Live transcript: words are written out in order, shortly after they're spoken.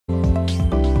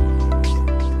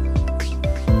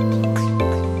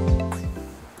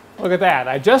Look at that.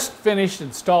 I just finished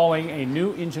installing a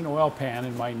new engine oil pan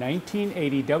in my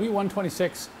 1980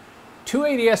 W126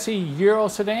 280SE Euro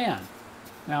sedan.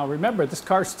 Now remember, this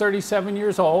car's 37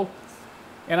 years old,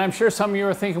 and I'm sure some of you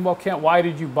are thinking, well, Kent, why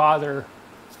did you bother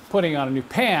putting on a new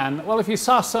pan? Well, if you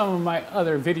saw some of my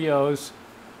other videos,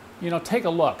 take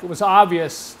a look. It was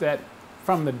obvious that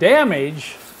from the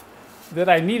damage that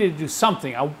I needed to do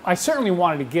something. I certainly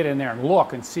wanted to get in there and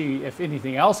look and see if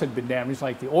anything else had been damaged,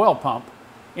 like the oil pump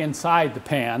inside the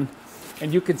pan.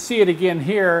 And you can see it again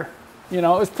here. It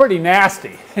was pretty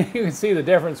nasty. You can see the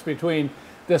difference between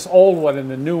this old one and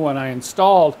the new one I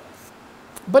installed.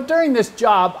 But during this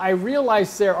job, I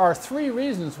realized there are 3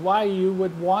 reasons why you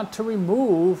would want to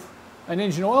remove an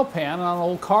engine oil pan on an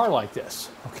old car like this,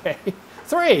 okay?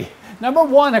 3. Number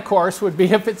 1, of course, would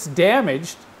be if it's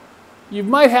damaged. You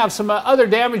might have some other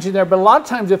damage in there, but a lot of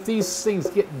times if these things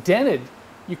get dented,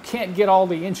 you can't get all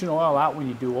the engine oil out when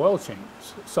you do oil changes.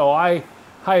 So I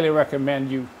highly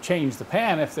recommend you change the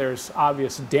pan if there's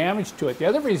obvious damage to it. The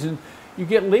other reason, you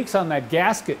get leaks on that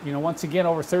gasket. Once again,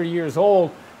 over 30 years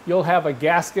old, you'll have a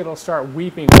gasket that'll start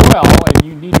weeping oil, and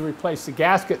you need to replace the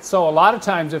gasket. So a lot of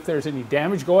times if there's any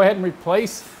damage, go ahead and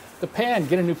replace the pan,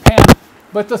 get a new pan.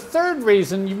 But the third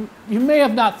reason, you may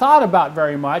have not thought about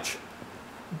very much,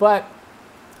 but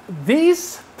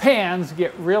these pans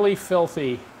get really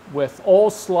filthy with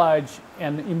old sludge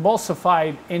and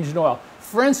emulsified engine oil.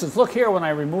 For instance, look here when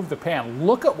I removed the pan.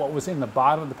 Look at what was in the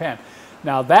bottom of the pan.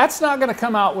 Now that's not going to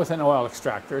come out with an oil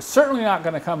extractor. It's certainly not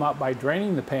going to come out by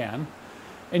draining the pan.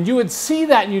 And you would see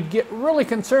that and you'd get really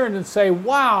concerned and say,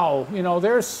 wow,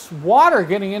 there's water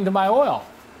getting into my oil.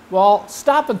 Well,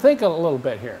 stop and think a little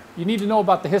bit here. You need to know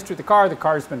about the history of the car. The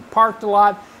car's been parked a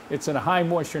lot. It's in a high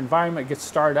moisture environment, gets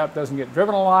started up, doesn't get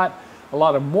driven a lot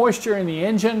of moisture in the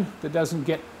engine that doesn't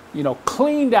get,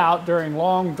 cleaned out during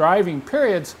long driving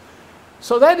periods.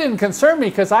 So that didn't concern me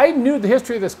because I knew the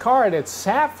history of this car. It had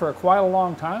sat for quite a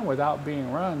long time without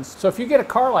being run. So if you get a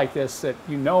car like this that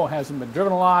hasn't been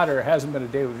driven a lot or hasn't been a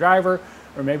daily driver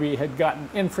or maybe had gotten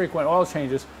infrequent oil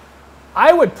changes,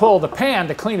 I would pull the pan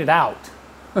to clean it out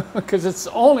because it's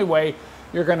the only way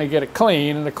you're going to get it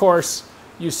clean. And of course,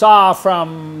 you saw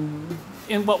from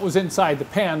what was inside the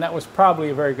pan, that was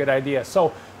probably a very good idea.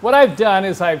 So what I've done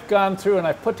is I've gone through and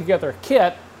I've put together a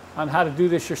kit on how to do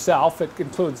this yourself. It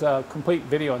includes complete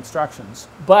video instructions.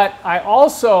 But I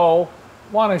also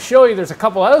want to show you there's a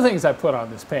couple other things I put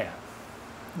on this pan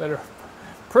that are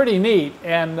pretty neat.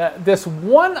 And this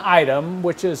one item,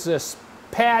 which is this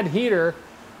pad heater,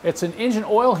 it's an engine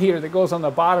oil heater that goes on the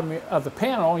bottom of the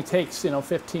pan. It only takes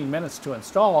 15 minutes to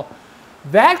install.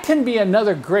 That can be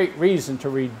another great reason to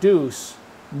reduce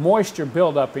moisture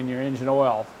buildup in your engine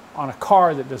oil on a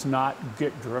car that does not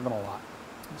get driven a lot.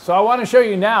 So I want to show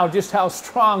you now just how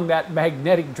strong that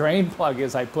magnetic drain plug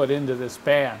is I put into this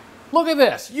pan. Look at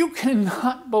this. You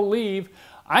cannot believe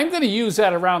I'm going to use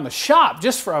that around the shop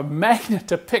just for a magnet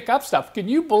to pick up stuff. Can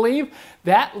you believe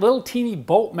that little teeny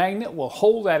bolt magnet will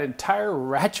hold that entire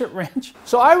ratchet wrench?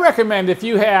 So I recommend if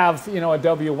you have, a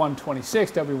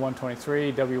W126,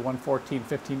 W123, W114,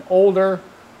 15 older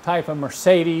type of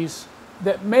Mercedes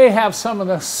that may have some of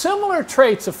the similar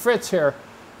traits of Fritz here,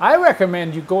 I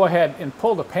recommend you go ahead and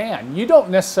pull the pan. You don't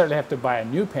necessarily have to buy a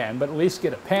new pan, but at least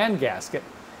get a pan gasket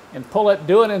and pull it,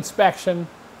 do an inspection,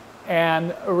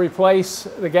 and replace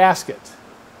the gasket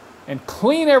and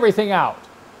clean everything out.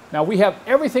 Now we have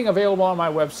everything available on my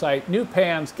website, new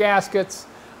pans, gaskets.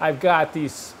 I've got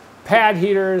these pad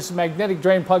heaters, magnetic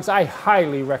drain plugs. I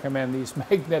highly recommend these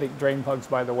magnetic drain plugs,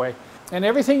 by the way. And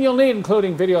everything you'll need,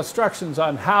 including video instructions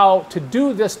on how to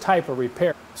do this type of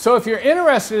repair. So if you're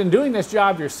interested in doing this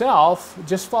job yourself,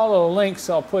 just follow the links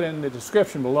I'll put in the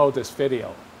description below this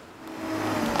video.